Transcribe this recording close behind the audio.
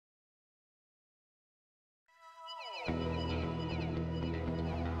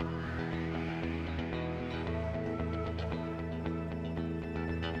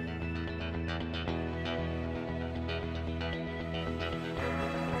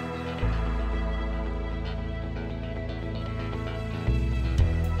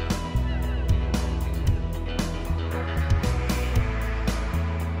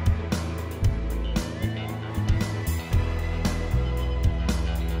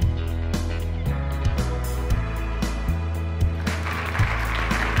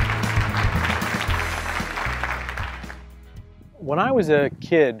When I was a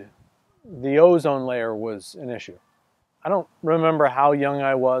kid, the ozone layer was an issue. I don't remember how young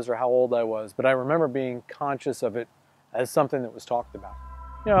I was or how old I was, but I remember being conscious of it as something that was talked about.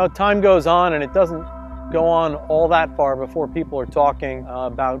 You know, time goes on and it doesn't go on all that far before people are talking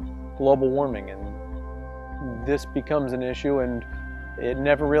about global warming, and this becomes an issue, and it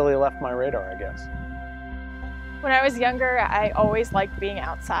never really left my radar, I guess. When I was younger, I always liked being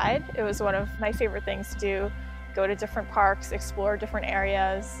outside. It was one of my favorite things to do. Go to different parks, explore different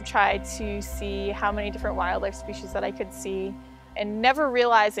areas, try to see how many different wildlife species that I could see, and never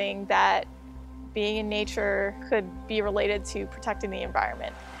realizing that being in nature could be related to protecting the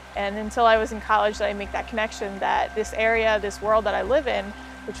environment. And until I was in college did I make that connection that this area, this world that I live in,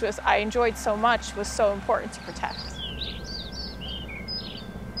 which I enjoyed so much, was so important to protect.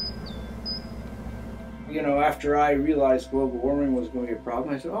 You know, after I realized global warming was going to be a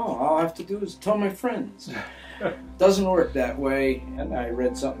problem, I said, oh, all I have to do is tell my friends. Doesn't work that way. And I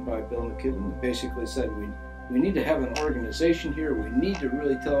read something by Bill McKibben that basically said we need to have an organization here. We need to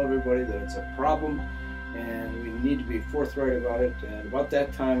really tell everybody that it's a problem, and we need to be forthright about it. And about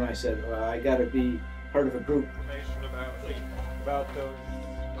that time I said, well, I got to be part of a group. About those.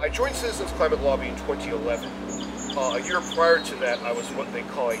 I joined Citizens Climate Lobby in 2011. A year prior to that, I was what they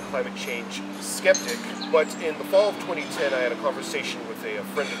call a climate change skeptic. But in the fall of 2010, I had a conversation with a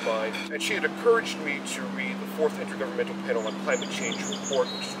friend of mine, and she had encouraged me to read the 4th Intergovernmental Panel on Climate Change report,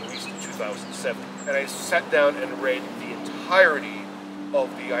 which was released in 2007. And I sat down and read the entirety of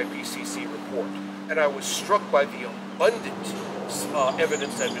the IPCC report. And I was struck by the abundant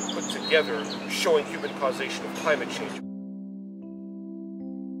evidence that had been put together showing human causation of climate change.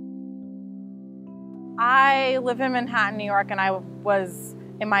 I live in Manhattan, New York, and I was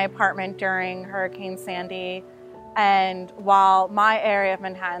in my apartment during Hurricane Sandy. And while my area of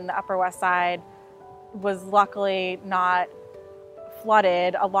Manhattan, the Upper West Side, was luckily not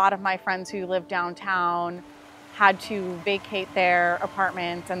flooded, a lot of my friends who live downtown had to vacate their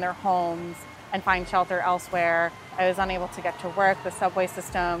apartments and their homes and find shelter elsewhere. I was unable to get to work. The subway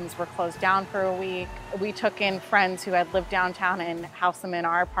systems were closed down for a week. We took in friends who had lived downtown and housed them in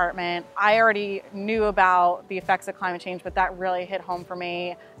our apartment. I already knew about the effects of climate change, but that really hit home for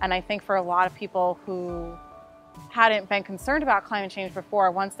me. And I think for a lot of people who hadn't been concerned about climate change before,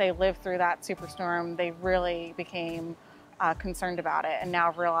 once they lived through that superstorm, they really became concerned about it and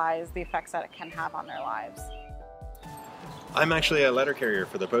now realize the effects that it can have on their lives. I'm actually a letter carrier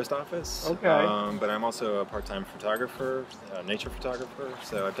for the post office, Okay. But I'm also a part-time photographer, nature photographer,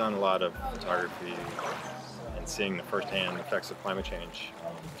 so I've done a lot of photography and seeing the first-hand effects of climate change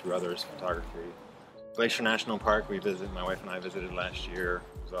through others' photography. Glacier National Park, my wife and I visited last year.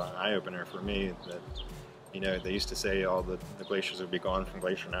 It was an eye-opener for me that, you know, they used to say all the glaciers would be gone from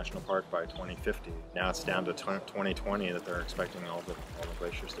Glacier National Park by 2050. Now it's down to 2020 that they're expecting all the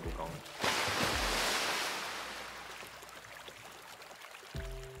glaciers to be gone.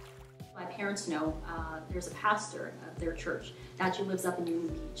 My parents know there's a pastor of their church that actually lives up in Union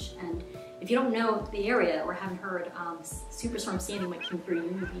Beach. And if you don't know the area or haven't heard, Superstorm Sandy when it came through,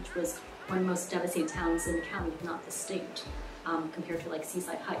 Union Beach was one of the most devastated towns in the county, if not the state, compared to like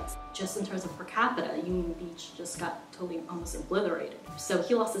Seaside Heights. Just in terms of per capita, Union Beach just got totally almost obliterated. So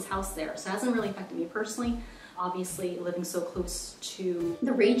he lost his house there. So it hasn't really affected me personally. Obviously, living so close to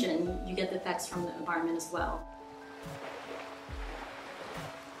the region, you get the effects from the environment as well.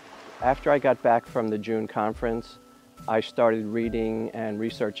 After I got back from the June conference, I started reading and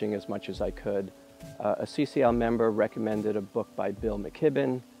researching as much as I could. A CCL member recommended a book by Bill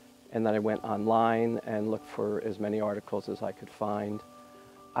McKibben, and then I went online and looked for as many articles as I could find.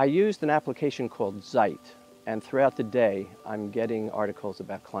 I used an application called Zeit, and throughout the day, I'm getting articles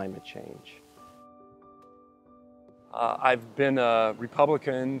about climate change. I've been a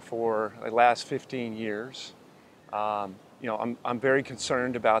Republican for the last 15 years. You know, I'm very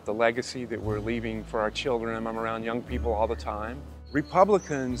concerned about the legacy that we're leaving for our children. I'm around young people all the time.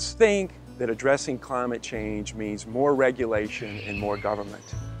 Republicans think that addressing climate change means more regulation and more government.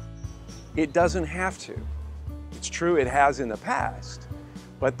 It doesn't have to. It's true it has in the past,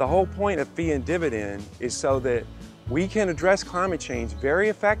 but the whole point of fee and dividend is so that we can address climate change very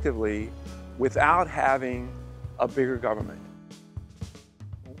effectively without having a bigger government.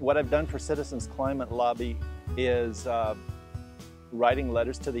 What I've done for Citizens Climate Lobby is writing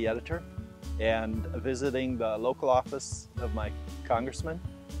letters to the editor and visiting the local office of my congressman,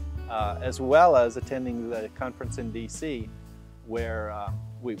 as well as attending the conference in DC where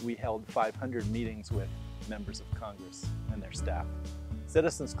we held 500 meetings with members of Congress and their staff.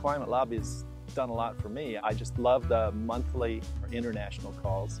 Citizens Climate Lobby has done a lot for me. I just love the monthly or international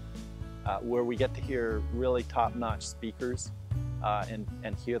calls where we get to hear really top-notch speakers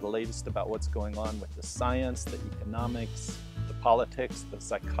and hear the latest about what's going on with the science, the economics, the politics, the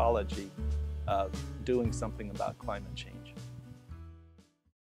psychology of doing something about climate change.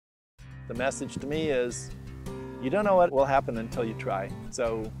 The message to me is, you don't know what will happen until you try.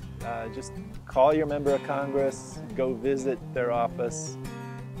 So just call your member of Congress, go visit their office,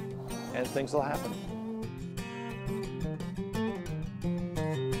 and things will happen.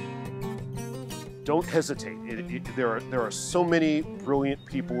 Don't hesitate. There are so many brilliant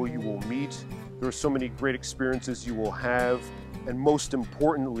people you will meet. There are so many great experiences you will have. And most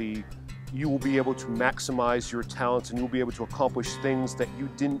importantly, you will be able to maximize your talents and you'll be able to accomplish things that you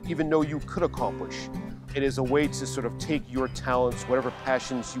didn't even know you could accomplish. It is a way to sort of take your talents, whatever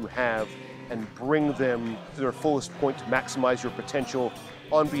passions you have, and bring them to their fullest point to maximize your potential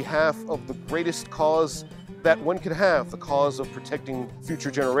on behalf of the greatest cause that one could have, the cause of protecting future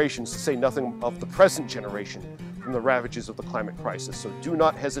generations, to say nothing of the present generation from the ravages of the climate crisis. So do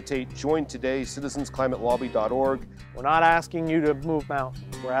not hesitate. Join today, citizensclimatelobby.org. We're not asking you to move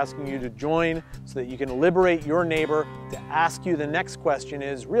mountains. We're asking you to join so that you can liberate your neighbor to ask you the next question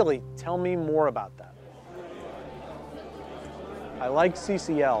is, really, tell me more about that. I like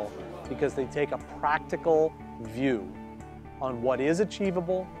CCL because they take a practical view on what is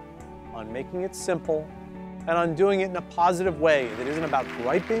achievable, on making it simple, and on doing it in a positive way that isn't about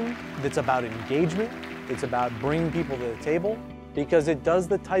griping, that's about engagement, it's about bringing people to the table, because it does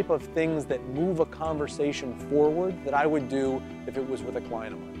the type of things that move a conversation forward that I would do if it was with a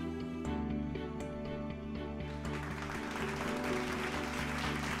client of mine.